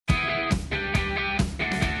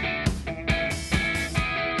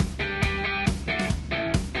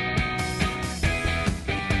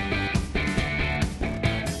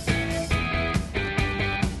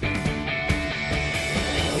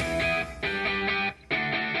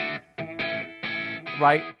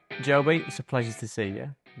Right, Jobi, it's a pleasure to see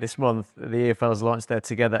you. This month, the EFL's launched their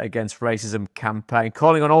Together Against Racism campaign,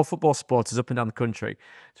 calling on all football supporters up and down the country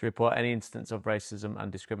to report any instance of racism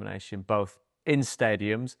and discrimination, both in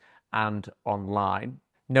stadiums and online.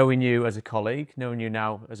 Knowing you as a colleague, knowing you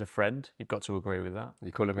now as a friend, you've got to agree with that.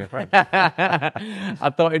 You're calling me a friend? I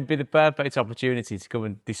thought it'd be the perfect opportunity to come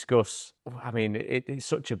and discuss. I mean, it's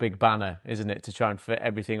such a big banner, isn't it, to try and fit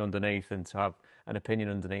everything underneath and to have an opinion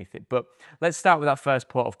underneath it. But let's start with that first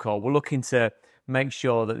port of call. We're looking to make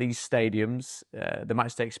sure that these stadiums, the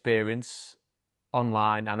matchday experience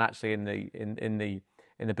online and actually in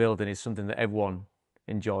the building, is something that everyone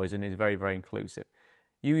enjoys and is very, very inclusive.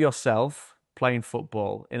 You yourself, playing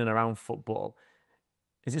football, in and around football,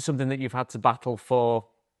 is it something that you've had to battle for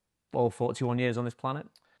all 41 years on this planet?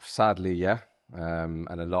 Sadly, yeah. And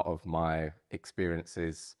a lot of my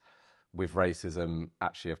experiences with racism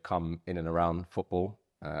actually have come in and around football.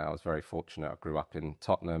 I was very fortunate. I grew up in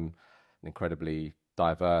Tottenham, an incredibly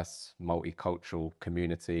diverse, multicultural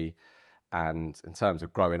community. And in terms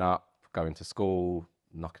of growing up, going to school,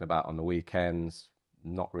 knocking about on the weekends,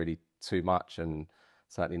 not really too much, and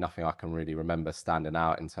certainly nothing I can really remember standing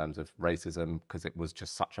out in terms of racism, because it was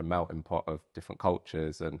just such a melting pot of different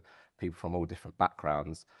cultures and people from all different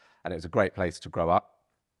backgrounds. And it was a great place to grow up.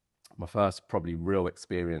 My first probably real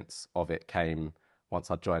experience of it came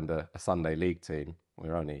once I joined a Sunday league team. We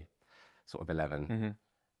were only sort of 11.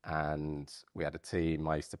 And we had a team.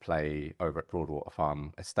 I used to play over at Broadwater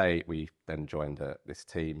Farm Estate. We then joined this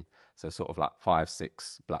team. So sort of like 5,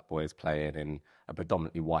 6 black boys playing in a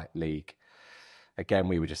predominantly white league. Again,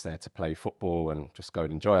 we were just there to play football and just go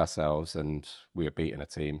and enjoy ourselves. And we were beating a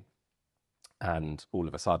team. And all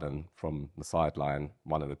of a sudden, from the sideline,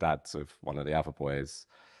 one of the dads of one of the other boys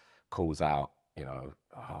calls out,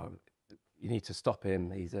 oh, you need to stop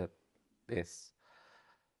him. He's a this.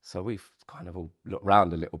 So we've kind of all looked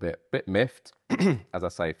around a little bit miffed. As I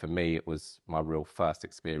say, for me, it was my real first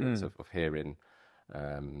experience of hearing,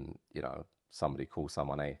 somebody call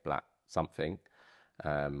someone a black something.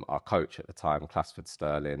 Our coach at the time, Classford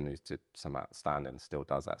Sterling, who did some outstanding, still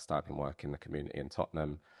does outstanding work in the community in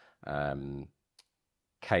Tottenham,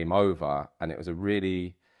 came over, and it was a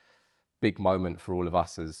really big moment for all of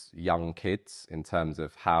us as young kids in terms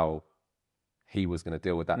of how he was going to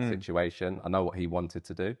deal with that situation. I know what he wanted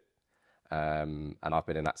to do. And I've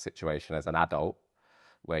been in that situation as an adult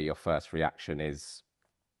where your first reaction is,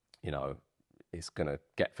 it's going to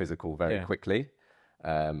get physical very quickly.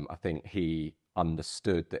 I think he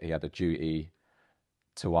understood that he had a duty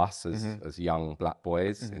to us as young black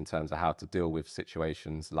boys in terms of how to deal with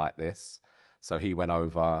situations like this. So he went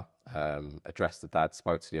over, addressed the dad,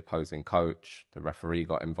 spoke to the opposing coach, the referee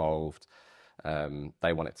got involved.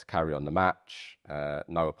 They wanted to carry on the match.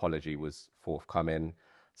 No apology was forthcoming.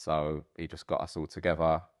 So he just got us all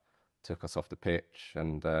together, took us off the pitch,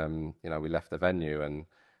 and, we left the venue. And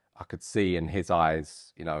I could see in his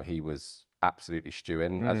eyes, he was absolutely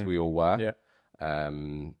stewing, as we all were. Yeah.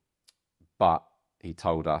 But he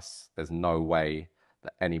told us there's no way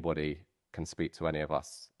that anybody can speak to any of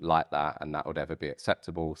us like that, and that would ever be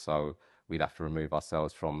acceptable. So we'd have to remove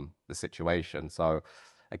ourselves from the situation. So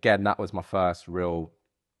again, that was my first real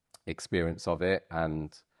experience of it.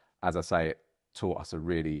 And as I say, it taught us a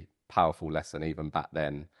really powerful lesson even back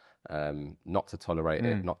then, not to tolerate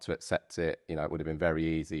it, not to accept it. It would have been very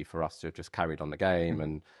easy for us to have just carried on the game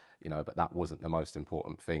and, but that wasn't the most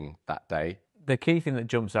important thing that day. The key thing that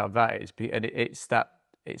jumps out of that is, and it's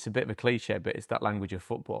a bit of a cliche, but it's that language of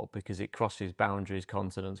football, because it crosses boundaries,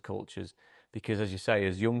 continents, cultures. Because as you say,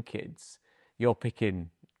 as young kids, you're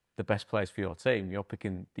picking the best players for your team. You're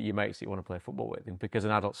picking your mates that you want to play football with. And because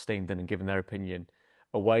an adult's steamed in and given their opinion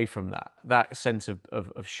away from that sense of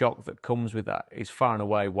shock that comes with that is far and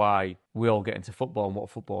away why we all get into football and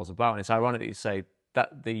what football's about. And it's ironic that you say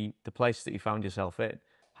that the places that you found yourself in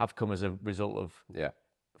have come as a result of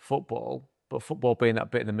football, but football being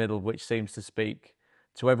that bit in the middle which seems to speak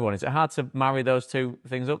to everyone. Is it hard to marry those two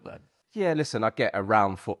things up then? Yeah, listen, I get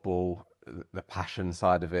around football, the passion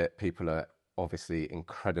side of it. People are obviously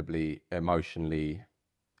incredibly emotionally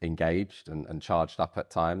engaged and charged up at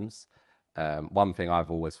times. One thing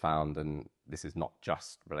I've always found, and this is not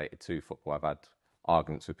just related to football, I've had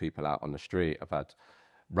arguments with people out on the street. I've had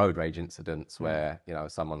road rage incidents where,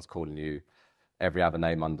 someone's calling you every other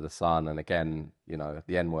name under the sun. And again,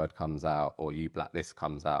 the N word comes out or you black this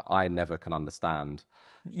comes out. I never can understand.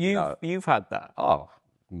 You've had that? Oh,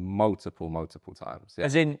 multiple times. Yeah.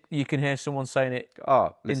 As in, you can hear someone saying it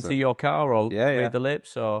into your car or read the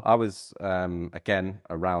lips? Or I was, again,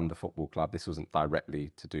 around the football club. This wasn't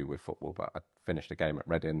directly to do with football, but I finished a game at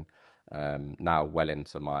Reading Now well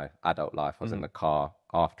into my adult life, I was in the car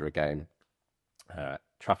after a game.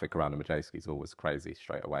 Traffic around the Majeski is always crazy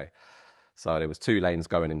straight away. So there was 2 lanes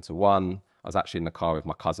going into one. I was actually in the car with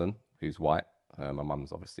my cousin, who's white. My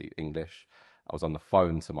mum's obviously English. I was on the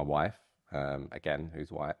phone to my wife, again,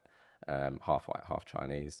 who's white, half white, half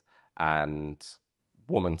Chinese. And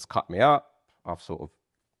woman's cut me up. I've sort of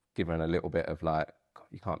given a little bit of like,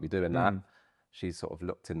 you can't be doing that. She sort of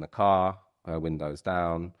looked in the car, her windows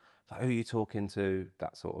down, like, who are you talking to?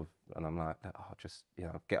 That sort of, and I'm like, oh, just,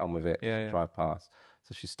 get on with it, drive past.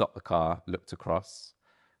 So she stopped the car, looked across,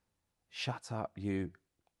 shut up, you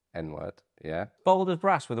N-word, yeah. Bold as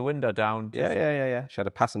brass with the window down. Yeah. She had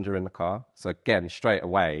a passenger in the car. So again, straight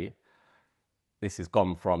away, this has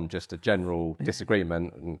gone from just a general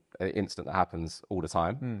disagreement, and an instant that happens all the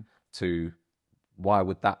time, to why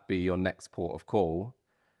would that be your next port of call?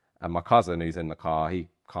 And my cousin who's in the car, he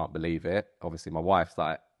can't believe it. Obviously, my wife's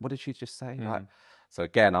like, what did she just say? Like, so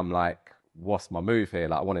again, I'm like, what's my move here?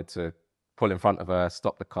 Like, I wanted to pull in front of her,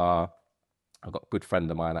 stop the car. I've got a good friend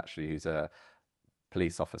of mine, actually, who's a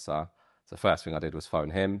police officer. So the first thing I did was phone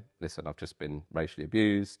him. Listen, I've just been racially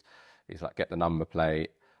abused. He's like, get the number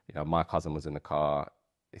plate. My cousin was in the car.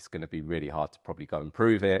 It's going to be really hard to probably go and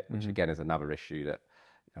prove it, which again is another issue that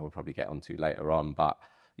we'll probably get onto later on. But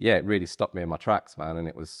yeah, it really stopped me in my tracks, man. And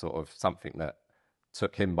it was sort of something that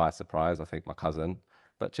took him by surprise, I think, my cousin.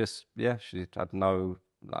 But just, she had no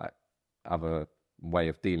like other way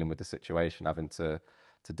of dealing with the situation, having to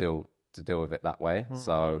deal with it that way.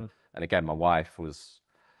 So, and again, my wife was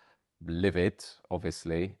livid,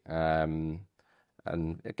 obviously.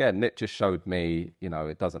 And again, it just showed me,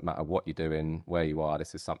 it doesn't matter what you're doing, where you are.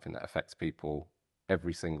 This is something that affects people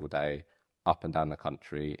every single day, up and down the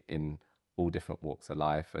country, in all different walks of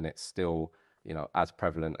life, and it's still, as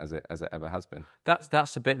prevalent as it ever has been.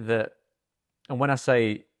 That's a bit that, and when I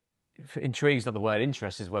say intrigue's not the word,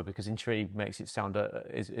 interest is the word, because intrigue makes it sound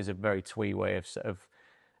is a very twee way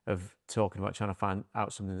of talking about trying to find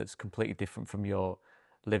out something that's completely different from your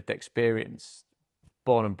lived experience.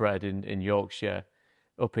 Born and bred in Yorkshire,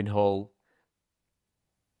 up in Hull,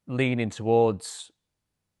 leaning towards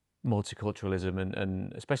multiculturalism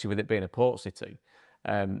and especially with it being a port city,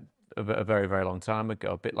 a very, very long time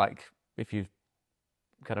ago. A bit like if you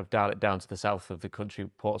kind of dial it down to the south of the country,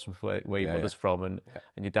 Portsmouth, where your mother's from, and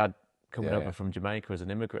your dad coming over from Jamaica as an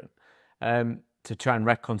immigrant, to try and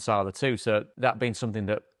reconcile the two. So that being something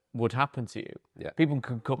that would happen to you. People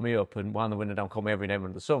can cut me up and wind the window down, call me every name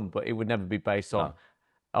under the sun, but it would never be based on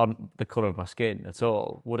the colour of my skin at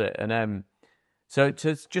all, would it? And so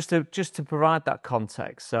just to provide that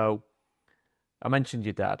context. So I mentioned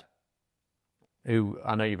your dad, who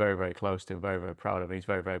I know you're very, very close to, very, very proud of. He's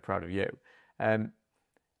very, very proud of you.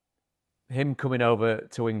 Him coming over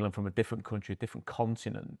to England from a different country, a different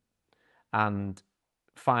continent, and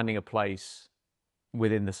finding a place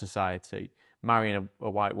within the society, marrying a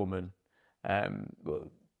white woman.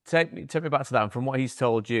 Take me back to that, and from what he's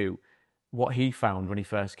told you, what he found when he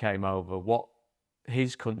first came over, what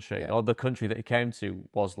his country or the country that he came to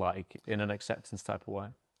was like in an acceptance type of way.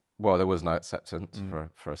 Well, there was no acceptance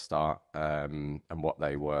for a start, and what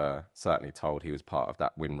they were certainly told, he was part of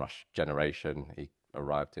that Windrush generation. He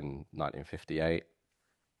arrived in 1958,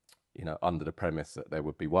 under the premise that there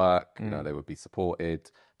would be work, they would be supported,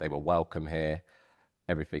 they were welcome here.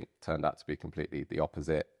 Everything turned out to be completely the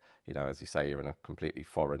opposite. As you say, you're in a completely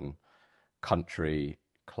foreign country,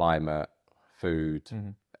 climate, food,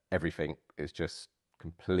 everything is just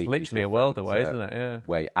completely literally a world away, isn't it?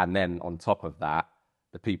 Yeah. And then on top of that,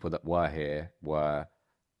 the people that were here were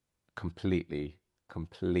completely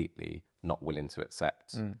not willing to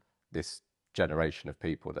accept this generation of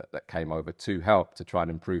people that came over to help, to try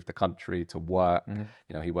and improve the country, to work.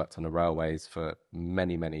 He worked on the railways for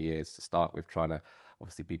many, many years to start with, trying to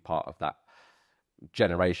obviously be part of that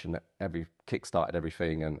generation that kick-started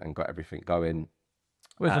everything and got everything going.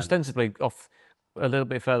 Well, it was ostensibly off a little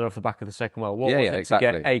bit further off the back of the Second World War. Exactly.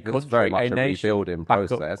 To get a country, very much a a nation rebuilding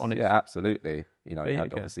process. Absolutely. You had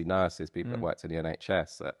go. obviously nurses, people that worked in the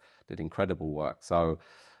NHS that did incredible work. So,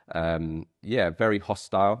 very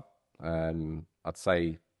hostile. I'd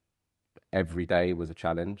say every day was a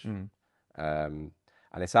challenge. And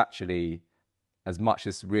it's actually, as much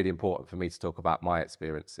as really important for me to talk about my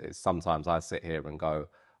experiences, sometimes I sit here and go,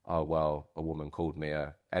 oh, well, a woman called me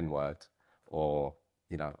a N-word, or,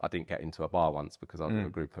 I didn't get into a bar once because I was with a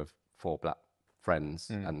group of 4 black friends,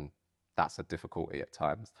 and that's a difficulty at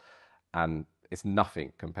times. And it's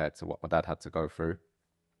nothing compared to what my dad had to go through,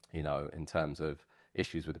 in terms of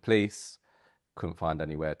issues with the police, couldn't find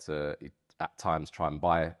anywhere to, at times, try and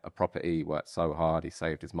buy a property. He worked so hard, he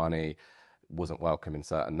saved his money, wasn't welcome in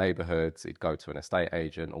certain neighborhoods. He'd go to an estate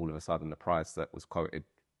agent. All of a sudden, the price that was quoted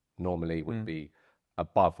normally would be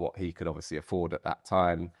above what he could obviously afford at that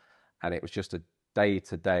time. And it was just a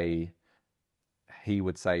day-to-day, he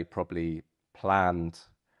would say, probably planned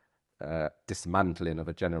dismantling of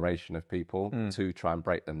a generation of people to try and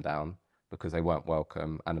break them down because they weren't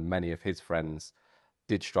welcome. And many of his friends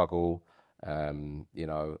did struggle, you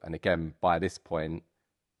know, and again, by this point,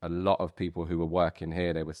 a lot of people who were working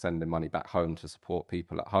here, they were sending money back home to support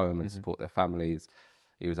people at home and support their families.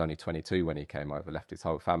 He was only 22 when he came over, left his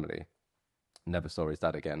whole family. Never saw his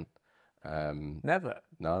dad again. Never?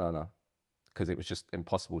 No. Because it was just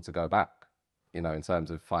impossible to go back, you know, in terms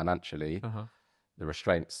of financially, the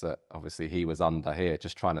restraints that obviously he was under here,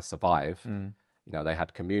 just trying to survive. You know, they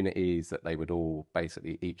had communities that they would all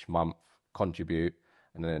basically each month contribute.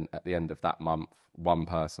 And then at the end of that month, one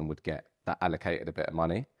person would get that allocated a bit of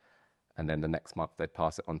money. And then the next month they'd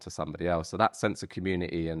pass it on to somebody else. So that sense of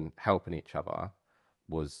community and helping each other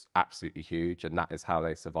was absolutely huge. And that is how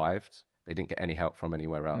they survived. They didn't get any help from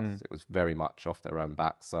anywhere else. It was very much off their own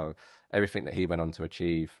back. So everything that he went on to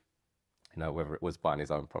achieve, you know, whether it was buying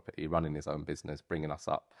his own property, running his own business, bringing us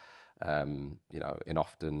up, you know, in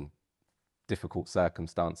often difficult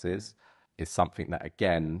circumstances, is something that,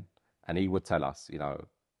 again, and he would tell us, you know,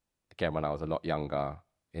 again, when I was a lot younger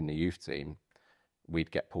in the youth team,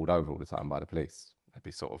 we'd get pulled over all the time by the police. There'd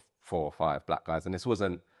be sort of 4 or 5 black guys. And this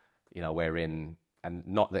wasn't, you know, we're in, and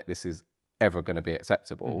not that this is ever going to be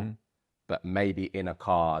acceptable, but maybe in a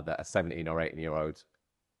car that a 17 or 18-year-old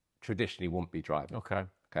traditionally wouldn't be driving.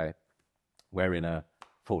 Okay. We're in a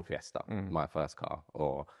Ford Fiesta, my first car,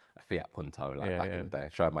 or a Fiat Punto, like back in the day.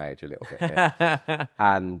 Showing my age a little bit.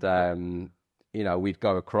 And, you know, we'd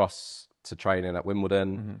go across to training at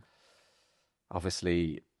Wimbledon.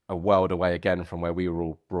 Obviously, a world away again from where we were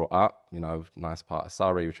all brought up. You know, nice part of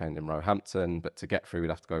Surrey. We trained in Roehampton, but to get through, we'd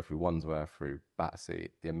have to go through Wandsworth, through Battersea.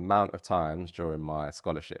 The amount of times during my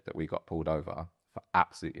scholarship that we got pulled over for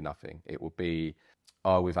absolutely nothing. It would be,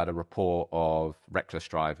 oh, we've had a report of reckless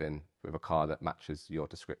driving with a car that matches your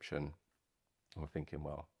description. And we're thinking,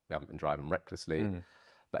 well, we haven't been driving recklessly.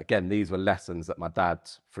 But again, these were lessons that my dad,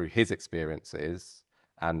 through his experiences,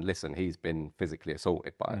 and listen, he's been physically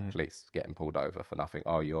assaulted by police, getting pulled over for nothing.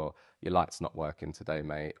 Oh, your light's not working today,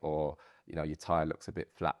 mate. Or, you know, your tyre looks a bit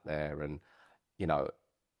flat there. And, you know,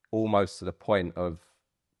 almost to the point of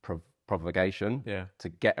provocation to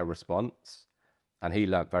get a response. And he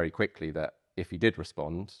learnt very quickly that if he did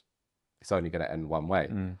respond, it's only going to end one way.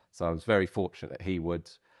 So I was very fortunate that he would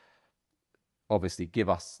obviously give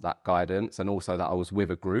us that guidance, and also that I was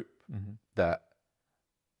with a group that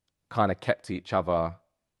kind of kept each other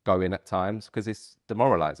going at times, because it's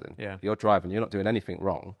demoralizing. You're driving, you're not doing anything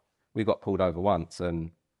wrong. We got pulled over once,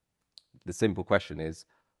 and the simple question is,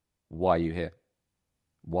 why are you here?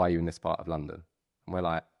 Why are you in this part of London? And we're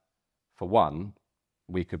like, for one,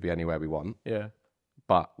 we could be anywhere we want.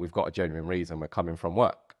 But we've got a genuine reason. We're coming from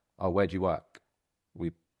work. Oh, where do you work?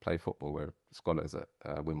 We play football. We're scholars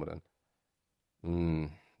at Wimbledon.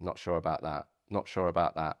 Not sure about that. Not sure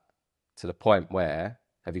about that. To the point where,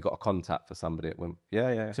 have you got a contact for somebody at Wimbledon?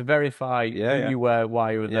 Yeah. To verify who you were,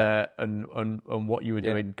 why you were there, and what you were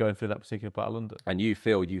doing going through that particular part of London. And you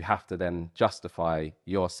feel you have to then justify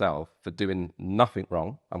yourself for doing nothing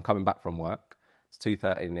wrong. I'm coming back from work. It's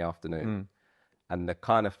 2:30 in the afternoon. And the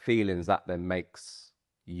kind of feelings that then makes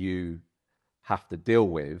you have to deal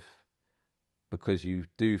with, because you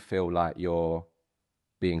do feel like you're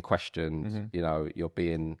being questioned, you know, you're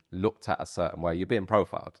being looked at a certain way, you're being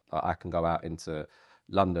profiled. I can go out into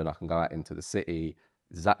London, I can go out into the city,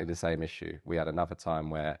 exactly the same issue. We had another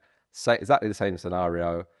time where, exactly the same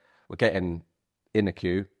scenario, we're getting in a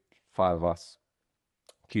queue, 5 of us,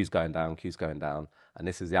 queue's going down. And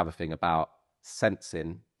this is the other thing about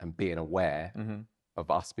sensing and being aware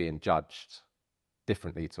of us being judged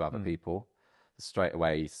differently to other people. Straight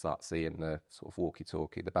away you start seeing the sort of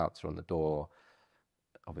walkie-talkie, the bouncer on the door,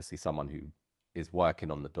 obviously someone who is working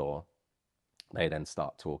on the door. They then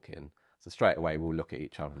start talking. So straight away we'll look at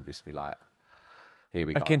each other and just be like, here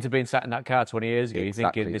we go. Akin to being sat in that car 20 years ago,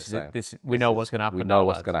 Exactly. You're thinking, we know what's going to happen. We know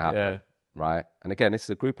what's going to happen, right? And again, this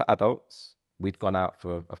is a group of adults. We'd gone out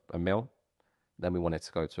for a meal. Then we wanted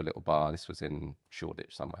to go to a little bar. This was in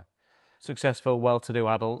Shoreditch somewhere. Successful, well-to-do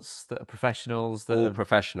adults that are professionals. All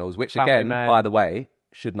professionals, which again, by the way,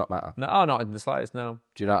 should not matter. No, not in the slightest, no.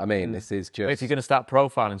 Do you know what I mean? This is just... But if you're going to start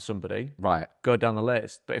profiling somebody, right, go down the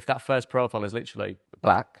list. But if that first profile is literally...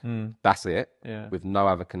 black, that's it, with no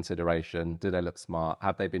other consideration. Do they look smart?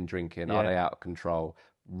 Have they been drinking? Are they out of control?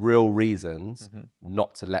 Real reasons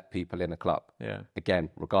not to let people in a club. Again,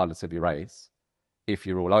 regardless of your race. if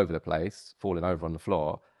you're all over the place, falling over on the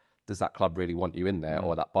floor, does that club really want you in there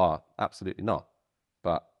or that bar? Absolutely not.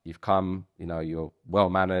 But you've come, you know, you're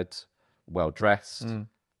well-mannered, well-dressed,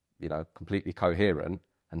 you know, completely coherent,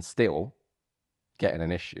 and still getting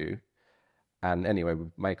an issue. And anyway, we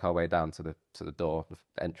make our way down to the door, the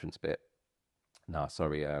entrance bit. No,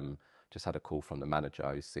 sorry, just had a call from the manager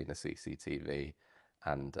who's seen the CCTV,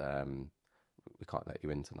 and we can't let you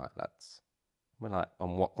in tonight, lads. We're like,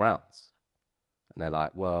 on what grounds? And they're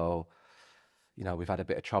like, well, you know, we've had a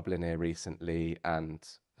bit of trouble in here recently. And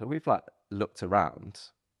so we've like looked around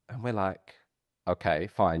and we're like, okay,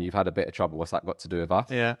 fine, you've had a bit of trouble. What's that got to do with us?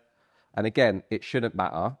 Yeah. And again, it shouldn't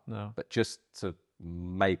matter. No. But just to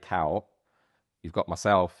make out, you've got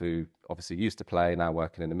myself, who obviously used to play, now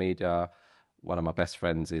working in the media. One of my best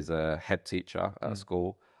friends is a head teacher at a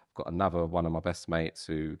school. I've got another one of my best mates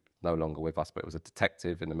who no longer with us, but was a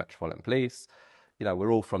detective in the Metropolitan Police. You know,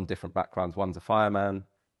 we're all from different backgrounds. One's a fireman,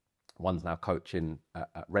 one's now coaching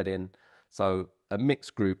at Reading. So a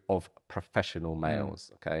mixed group of professional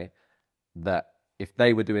males, okay, that if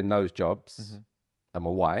they were doing those jobs and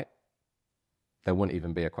were white, there wouldn't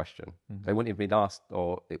even be a question. They wouldn't even be asked,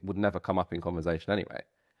 or it would never come up in conversation anyway.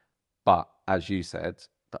 But as you said,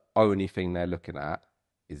 the only thing they're looking at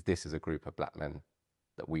is this is a group of black men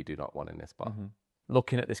that we do not want in this bar.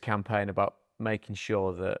 Looking at this campaign about making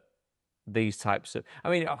sure that these types of, I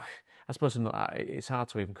mean, I suppose it's hard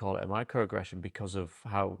to even call it a microaggression because of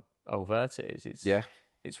how overt it is.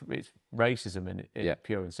 It's racism in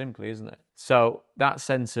pure and simply, isn't it? So that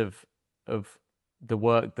sense of the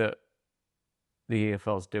work that the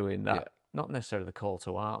EFL's doing, that not necessarily the call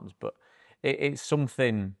to arms, but it's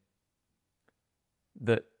something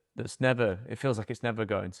that's never, it feels like it's never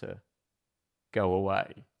going to go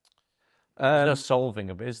away. There's no solving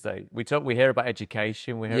of it, is there? We hear about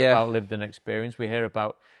education, we hear about lived and experience, we hear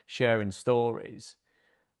about sharing stories.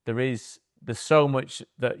 There's so much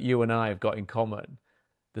that you and I have got in common.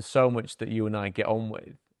 There's so much that you and I get on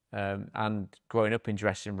with. And growing up in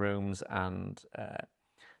dressing rooms and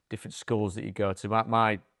different schools that you go to.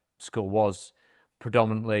 My school was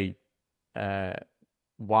predominantly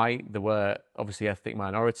white. There were obviously ethnic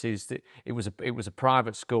minorities. It was a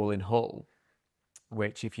private school in Hull,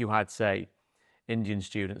 which if you had, say, Indian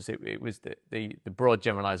students, it was the broad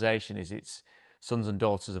generalisation is it's sons and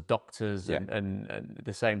daughters of doctors, and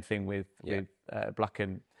the same thing with black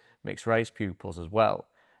and mixed race pupils as well,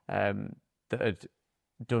 that had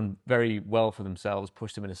done very well for themselves,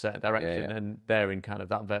 pushed them in a certain direction, and they're in kind of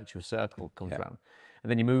that virtuous circle comes around.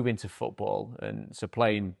 And then you move into football, and so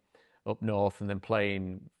playing up north and then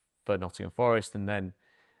playing for Nottingham Forest, and then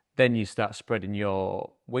you start spreading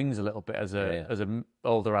your wings a little bit as a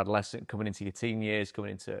older adolescent coming into your teen years,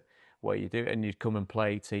 coming into what you do, and you'd come and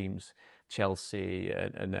play teams, Chelsea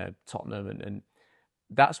and Tottenham, and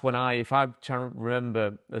that's when if I'm trying to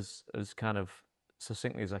remember as kind of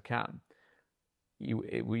succinctly as I can,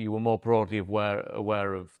 you were more broadly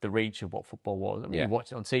aware of the reach of what football was. I mean, you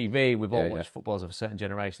watched it on TV. We've all watched footballs of a certain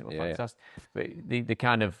generation that were fantastic. But the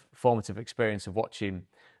kind of formative experience of watching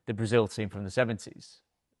the Brazil team from the 70s.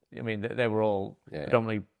 I mean, they were all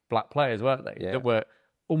predominantly black players, weren't they? That were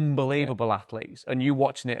unbelievable athletes. And you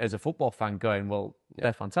watching it as a football fan going, well,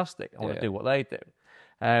 they're fantastic. I want to do what they do.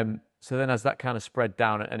 So then as that kind of spread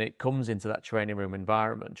down and it comes into that training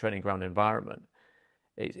ground environment,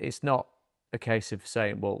 it's not a case of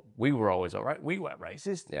saying, well, we were always all right. We weren't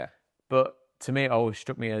racist. Yeah. But to me, it always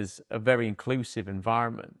struck me as a very inclusive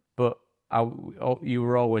environment. But you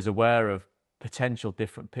were always aware of potential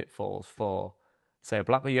different pitfalls for, say, a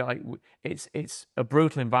black. It's a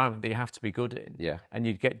brutal environment that you have to be good in. Yeah. And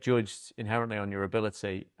you'd get judged inherently on your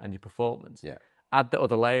ability and your performance. Yeah. Add the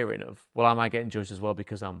other layering of, well, am I getting judged as well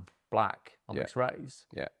because I'm black or mixed race?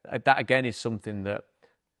 Yeah. That again is something that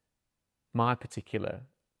my particular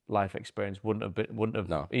life experience wouldn't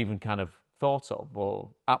have even kind of thought of, or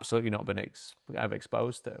absolutely not been ever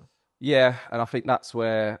exposed to. Yeah, and I think that's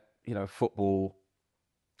where, you know, football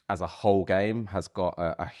as a whole game has got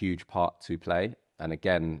a huge part to play. And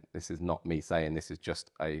again, this is not me saying this is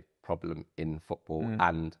just a problem in football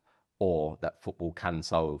or that football can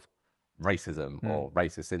solve racism or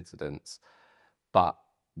racist incidents. But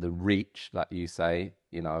the reach, like you say,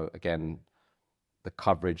 you know, again, the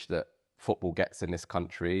coverage that football gets in this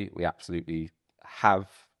country, we absolutely have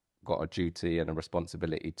got a duty and a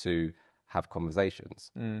responsibility to have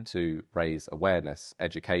conversations, to raise awareness,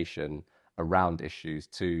 education around issues,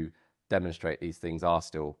 to demonstrate these things are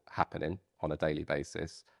still happening on a daily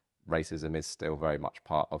basis. Racism is still very much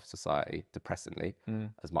part of society, depressingly,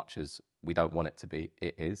 as much as we don't want it to be,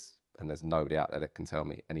 it is. And there's nobody out there that can tell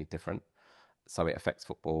me any different. so it affects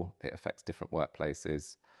football, it affects different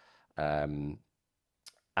workplaces.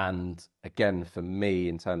 And again, for me,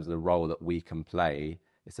 in terms of the role that we can play,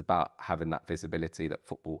 it's about having that visibility that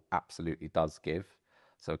football absolutely does give.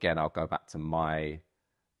 So again, I'll go back to my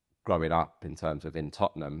growing up in terms of in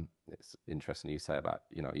Tottenham. It's interesting you say about,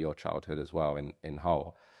 you know, your childhood as well in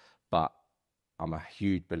Hull, but I'm a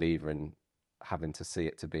huge believer in having to see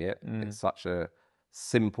it to be it. It's such a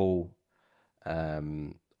simple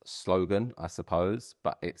slogan, I suppose,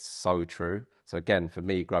 but it's so true. So again, for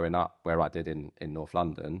me, growing up where I did in North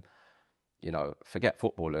London, you know, forget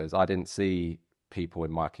footballers, I didn't see people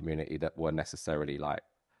in my community that were necessarily like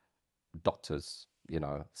doctors, you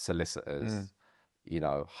know, solicitors, you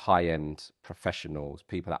know, high-end professionals,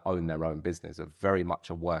 people that own their own business, are very much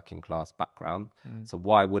a working class background. So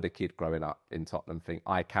why would a kid growing up in Tottenham think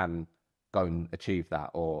I can go and achieve that?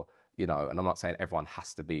 Or, you know, and I'm not saying everyone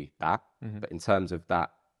has to be that, but in terms of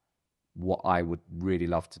that, what I would really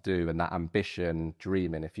love to do, and that ambition,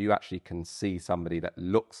 dreaming, if you actually can see somebody that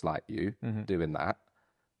looks like you doing that,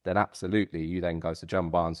 then absolutely you then go. So John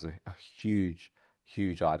Barnes was a huge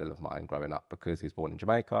idol of mine growing up, because he's born in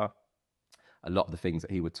Jamaica. A lot of the things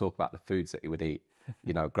that he would talk about, the foods that he would eat,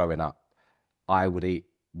 you know, growing up, I would eat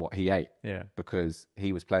what he ate, because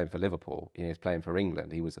he was playing for Liverpool, he was playing for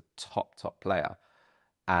England, he was a top player.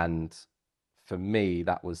 And for me,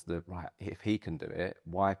 that was the right, if he can do it,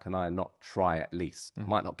 why can I not try at least? I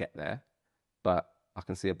might not get there, but I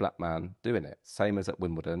can see a black man doing it. Same as at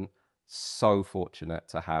Wimbledon. So fortunate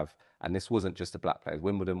to have, and this wasn't just a black place.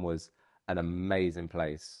 Wimbledon was an amazing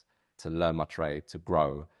place to learn my trade, to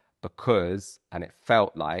grow, because, and it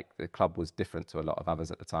felt like the club was different to a lot of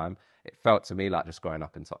others at the time. It felt to me like just growing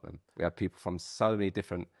up in Tottenham. We had people from so many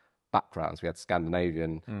different backgrounds. We had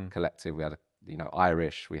Scandinavian collective, we had, you know,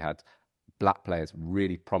 Irish, we had black players,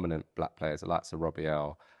 really prominent black players, the likes of Robbie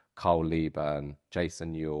Earl, Cole Leaburn,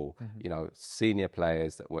 Jason Newell, you know, senior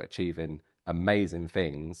players that were achieving amazing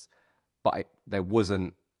things, but there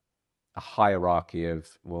wasn't a hierarchy of,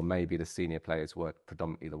 well, maybe the senior players were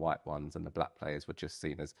predominantly the white ones and the black players were just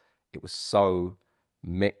seen as, it was so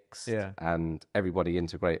mixed and everybody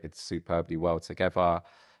integrated superbly well together.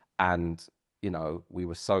 And, you know, we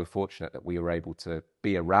were so fortunate that we were able to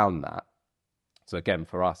be around that. So again,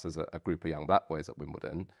 for us as a group of young black boys at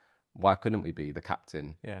Wimbledon, why couldn't we be the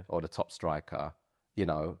captain or the top striker, you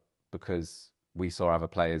know, because we saw other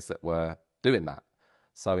players that were doing that.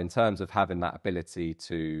 So in terms of having that ability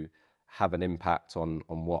to have an impact on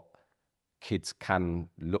what kids can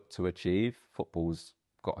look to achieve, football's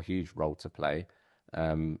got a huge role to play,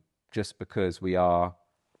 just because we are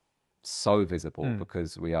so visible,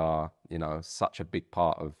 because we are, you know, such a big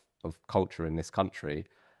part of culture in this country.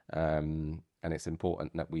 And it's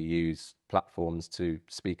important that we use platforms to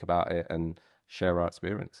speak about it and share our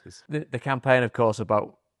experiences. The campaign, of course,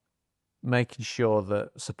 about making sure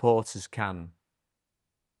that supporters can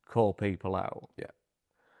call people out.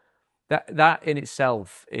 That in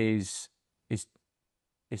itself is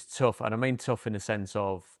tough, and I mean tough in the sense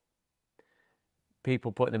of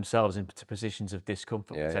people putting themselves into positions of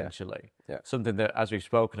discomfort potentially. Something that, as we've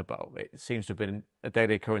spoken about, it seems to have been a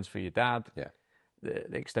daily occurrence for your dad.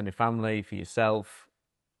 The extended family, for yourself.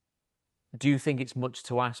 Do you think it's much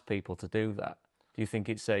to ask people to do that? Do you think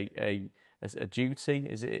it's a duty?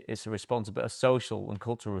 It's a responsibility, a social and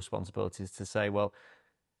cultural responsibility to say, well,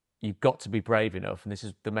 you've got to be brave enough, and this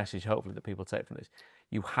is the message hopefully that people take from this.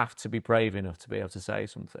 You have to be brave enough to be able to say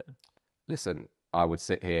something. Listen, I would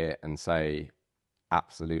sit here and say,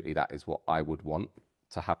 absolutely, that is what I would want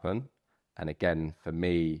to happen. And again, for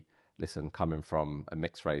me, listen, coming from a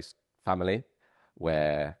mixed race family,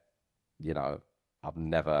 where, you know, I've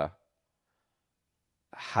never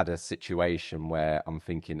had a situation where I'm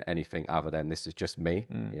thinking anything other than this is just me.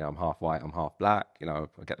 You know, I'm half white, I'm half black, you know,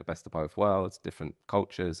 I get the best of both worlds, different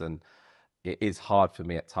cultures. And it is hard for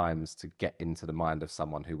me at times to get into the mind of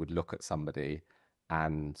someone who would look at somebody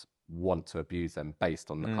and want to abuse them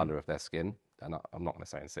based on the color of their skin. And I'm not going to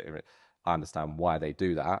say and sit here, I understand why they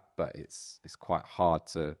do that, but it's quite hard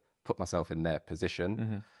to put myself in their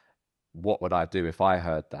position. What would I do if I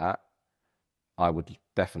heard that? I would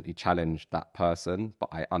definitely challenge that person, but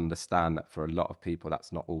I understand that for a lot of people,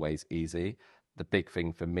 that's not always easy. The big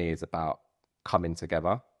thing for me is about coming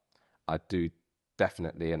together. I do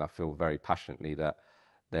definitely, and I feel very passionately that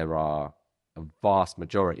there are a vast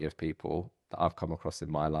majority of people that I've come across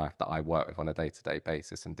in my life that I work with on a day-to-day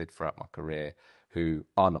basis and did throughout my career who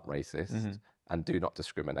are not racist and do not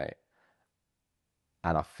discriminate.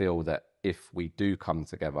 And I feel that if we do come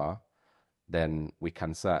together, then we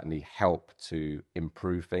can certainly help to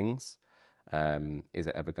improve things. Is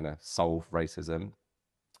it ever going to solve racism?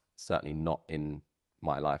 certainly not in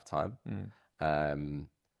my lifetime.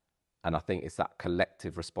 And I think it's that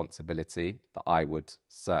collective responsibility that I would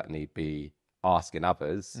certainly be asking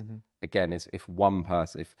others. Again, is if one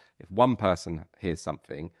person hears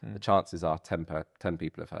something, the chances are 10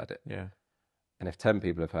 people have heard it. Yeah. And if 10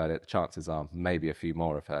 people have heard it, the chances are maybe a few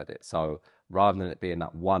more have heard it. So rather than it being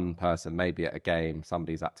that one person, maybe at a game,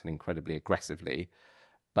 somebody's acting incredibly aggressively,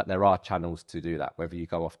 but there are channels to do that, whether you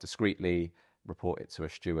go off discreetly, report it to a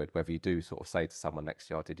steward, whether you do sort of say to someone next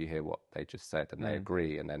to you, oh, did you hear what they just said? And they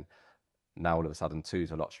agree. And then now all of a sudden two's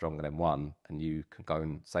a lot stronger than one, and you can go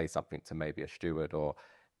and say something to maybe a steward, or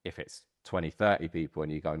if it's 20, 30 people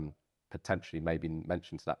and you go and potentially maybe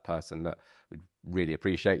mention to that person that we'd really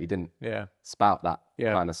appreciate you didn't spout that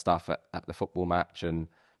kind of stuff at the football match, and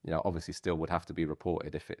obviously still would have to be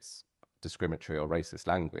reported if it's discriminatory or racist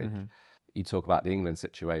language. You talk about the England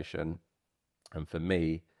situation, and for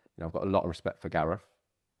me, I've got a lot of respect for Gareth,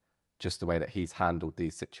 just the way that he's handled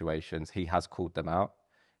these situations. He has called them out.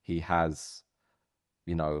 He has,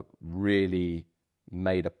 really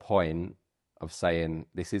made a point of saying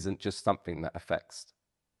this isn't just something that affects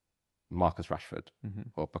Marcus Rashford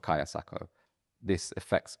or Bukayo Saka. This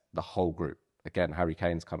affects the whole group. Again, Harry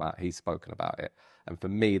Kane's come out, he's spoken about it. And for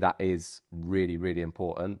me, that is really, really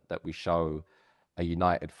important, that we show a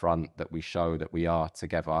united front, that we show that we are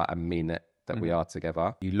together and mean it, that we are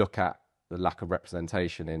together. You look at the lack of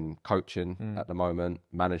representation in coaching at the moment,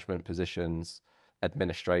 management positions,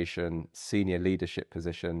 administration, senior leadership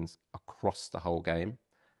positions across the whole game.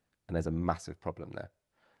 And there's a massive problem there.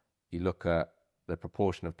 You look at the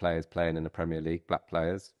proportion of players playing in the Premier League, black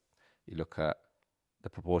players. You look at the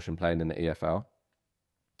proportion playing in the EFL,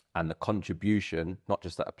 and the contribution, not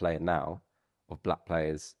just that are playing now, of black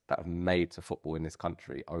players that have made to football in this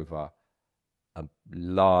country over a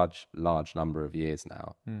large number of years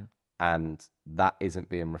now. And that isn't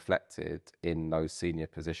being reflected in those senior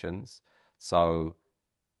positions. So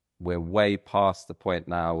we're way past the point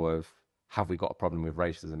now of, have we got a problem with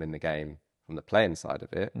racism in the game from the playing side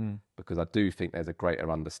of it? Because I do think there's a greater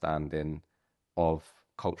understanding of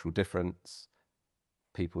cultural difference,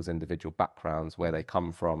 people's individual backgrounds, where they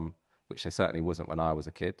come from, which there certainly wasn't when I was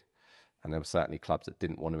a kid. And there were certainly clubs that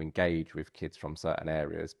didn't want to engage with kids from certain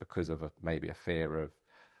areas because of maybe a fear of,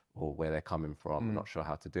 or where they're coming from, not sure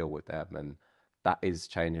how to deal with them. And that is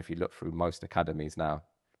changing. If you look through most academies now,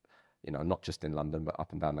 not just in London, but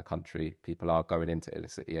up and down the country, people are going into inner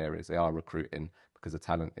city areas. They are recruiting because the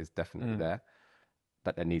talent is definitely there.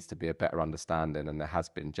 But there needs to be a better understanding, and there has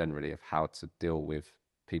been generally, of how to deal with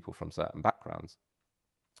people from certain backgrounds.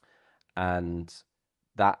 And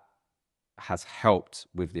that has helped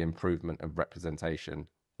with the improvement of representation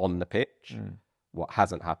on the pitch. What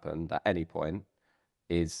hasn't happened at any point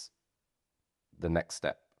is the next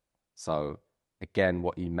step. So again,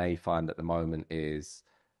 what you may find at the moment is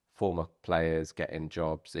former players getting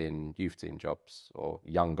jobs in youth team jobs or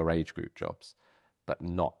younger age group jobs, but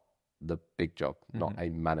not the big job, not a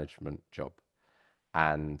management job.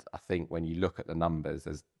 And I think when you look at the numbers,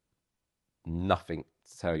 there's nothing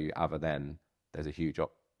to tell you other than there's a huge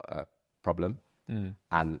problem.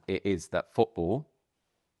 And it is that football,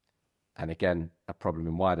 and again, a problem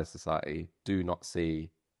in wider society, do not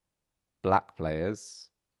see black players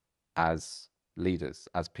as leaders,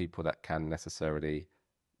 as people that can necessarily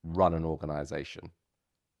run an organization.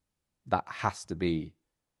 That has to be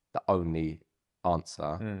the only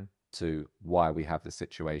answer to why we have the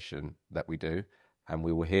situation that we do. And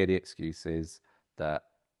we will hear the excuses that,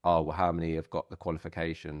 oh, well, how many have got the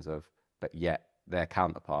qualifications of, but yet their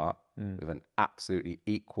counterpart with an absolutely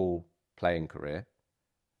equal playing career,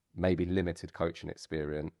 maybe limited coaching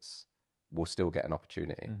experience, will still get an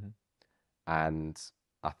opportunity. And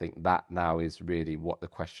I think that now is really what the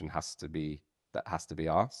question has to be, that has to be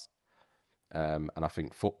asked. And I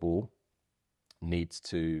think football needs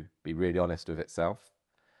to be really honest with itself,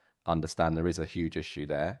 understand there is a huge issue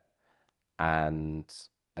there, and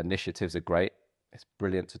initiatives are great. It's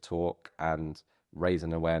brilliant to talk, and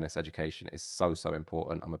raising awareness, education is so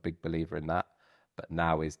important. I'm a big believer in that. But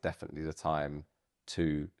now is definitely the time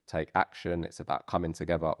to take action. It's about coming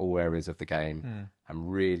together, all areas of the game,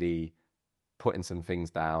 and really putting some things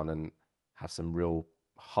down and have some real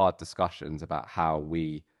hard discussions about how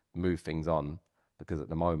we move things on. Because at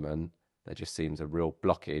the moment, there just seems a real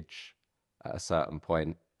blockage at a certain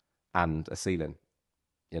point and a ceiling,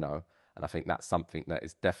 And I think that's something that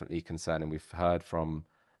is definitely concerning. We've heard from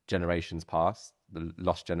generations past, the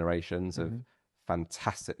lost generations of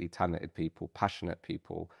fantastically talented people, passionate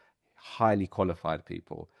people, highly qualified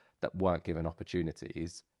people that weren't given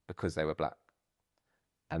opportunities because they were black.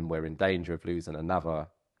 And we're in danger of losing another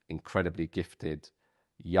incredibly gifted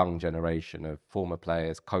young generation of former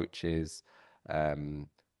players, coaches,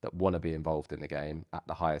 that want to be involved in the game at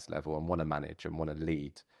the highest level and want to manage and want to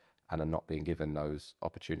lead and are not being given those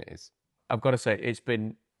opportunities. I've got to say, it's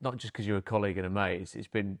been, not just because you're a colleague and a mate, it's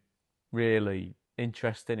been really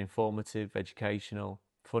interesting, informative, educational,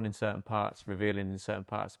 fun in certain parts, revealing in certain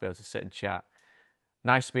parts, to be able to sit and chat.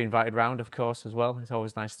 Nice to be invited round, of course, as well. It's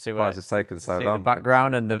always nice to Surprised it's taken so see long. the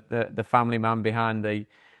background and the family man behind the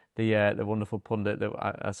wonderful pundit that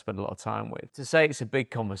I spend a lot of time with. To say it's a big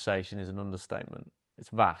conversation is an understatement. It's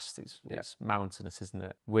vast. It's mountainous, isn't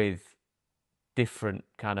it? With different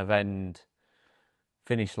kind of end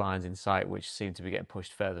finish lines in sight, which seem to be getting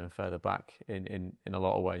pushed further and further back in a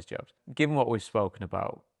lot of ways, Job. Given what we've spoken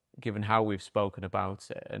about, given how we've spoken about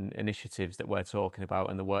it and initiatives that we're talking about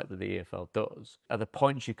and the work that the EFL does, are there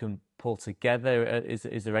points you can pull together?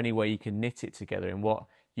 Is there any way you can knit it together in what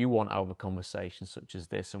you want out of a conversation such as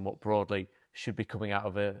this and what broadly should be coming out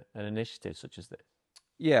of an initiative such as this?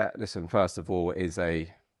 Yeah, listen, first of all, it is a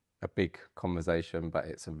big conversation, but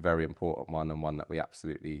it's a very important one and one that we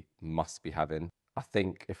absolutely must be having. I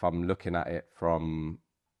think if I'm looking at it from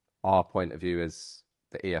our point of view as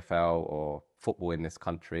the EFL or football in this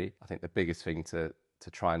country, I think the biggest thing to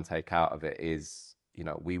try and take out of it is, you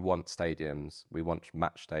know, we want stadiums, we want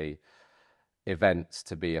match day events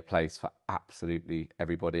to be a place for absolutely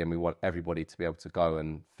everybody, and we want everybody to be able to go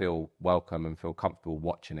and feel welcome and feel comfortable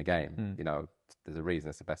watching a game. You know, there's a reason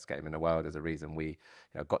it's the best game in the world. There's a reason we, you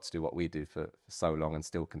know, got to do what we do for so long and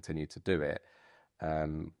still continue to do it.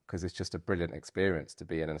 Because it's just a brilliant experience to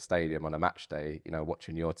be in a stadium on a match day, you know,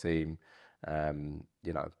 watching your team,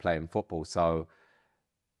 you know, playing football. So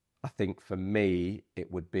I think for me,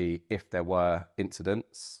 it would be if there were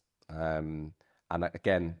incidents, and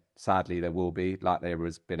again, sadly, there will be, like there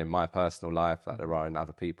has been in my personal life, like there are in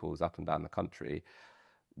other people's up and down the country.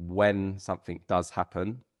 When something does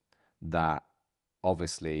happen, that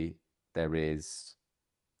obviously there is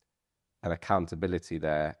an accountability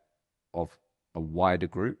there of a wider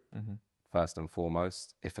group, first and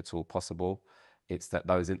foremost, if at all possible. It's that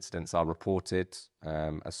those incidents are reported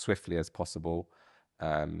as swiftly as possible,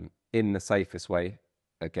 in the safest way.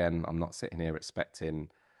 Again, I'm not sitting here expecting,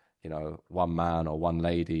 you know, one man or one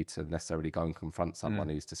lady to necessarily go and confront someone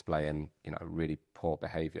who's displaying, you know, really poor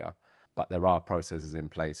behaviour. But there are processes in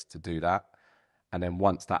place to do that. And then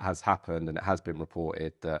once that has happened and it has been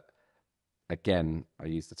reported, that, again, I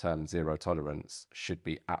use the term zero tolerance, should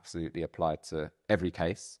be absolutely applied to every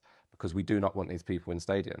case, because we do not want these people in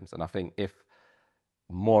stadiums. And I think if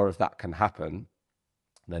more of that can happen,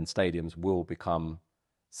 then stadiums will become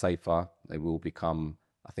safer. They will become,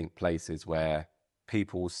 I think, places where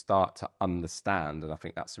people start to understand, and I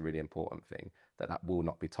think that's a really important thing, that will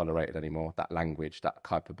not be tolerated anymore. That language, that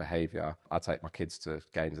type of behaviour. I take my kids to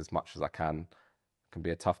games as much as I can. It can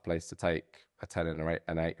be a tough place to take a 10 and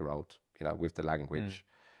an 8-year-old, you know, with the language,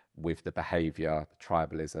 with the behaviour, the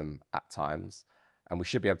tribalism at times. And we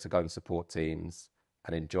should be able to go and support teams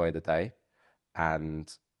and enjoy the day. And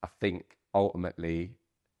I think ultimately,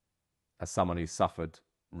 as someone who's suffered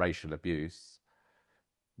racial abuse,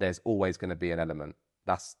 there's always going to be an element.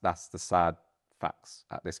 That's the sad facts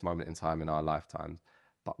at this moment in time in our lifetime.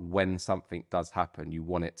 But when something does happen, you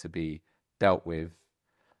want it to be dealt with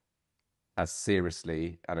as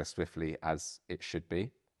seriously and as swiftly as it should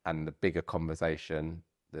be. And the bigger conversation,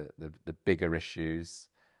 the bigger issues,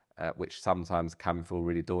 which sometimes can feel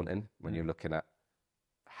really daunting when you're looking at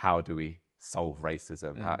how do we solve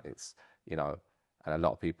racism. How it's, you know, and a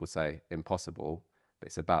lot of people say impossible, but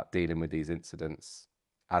it's about dealing with these incidents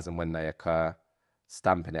as and when they occur,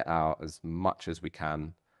 stamping it out as much as we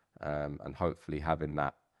can, and hopefully having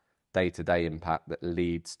that day-to-day impact that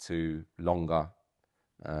leads to longer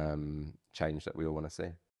change that we all want to see.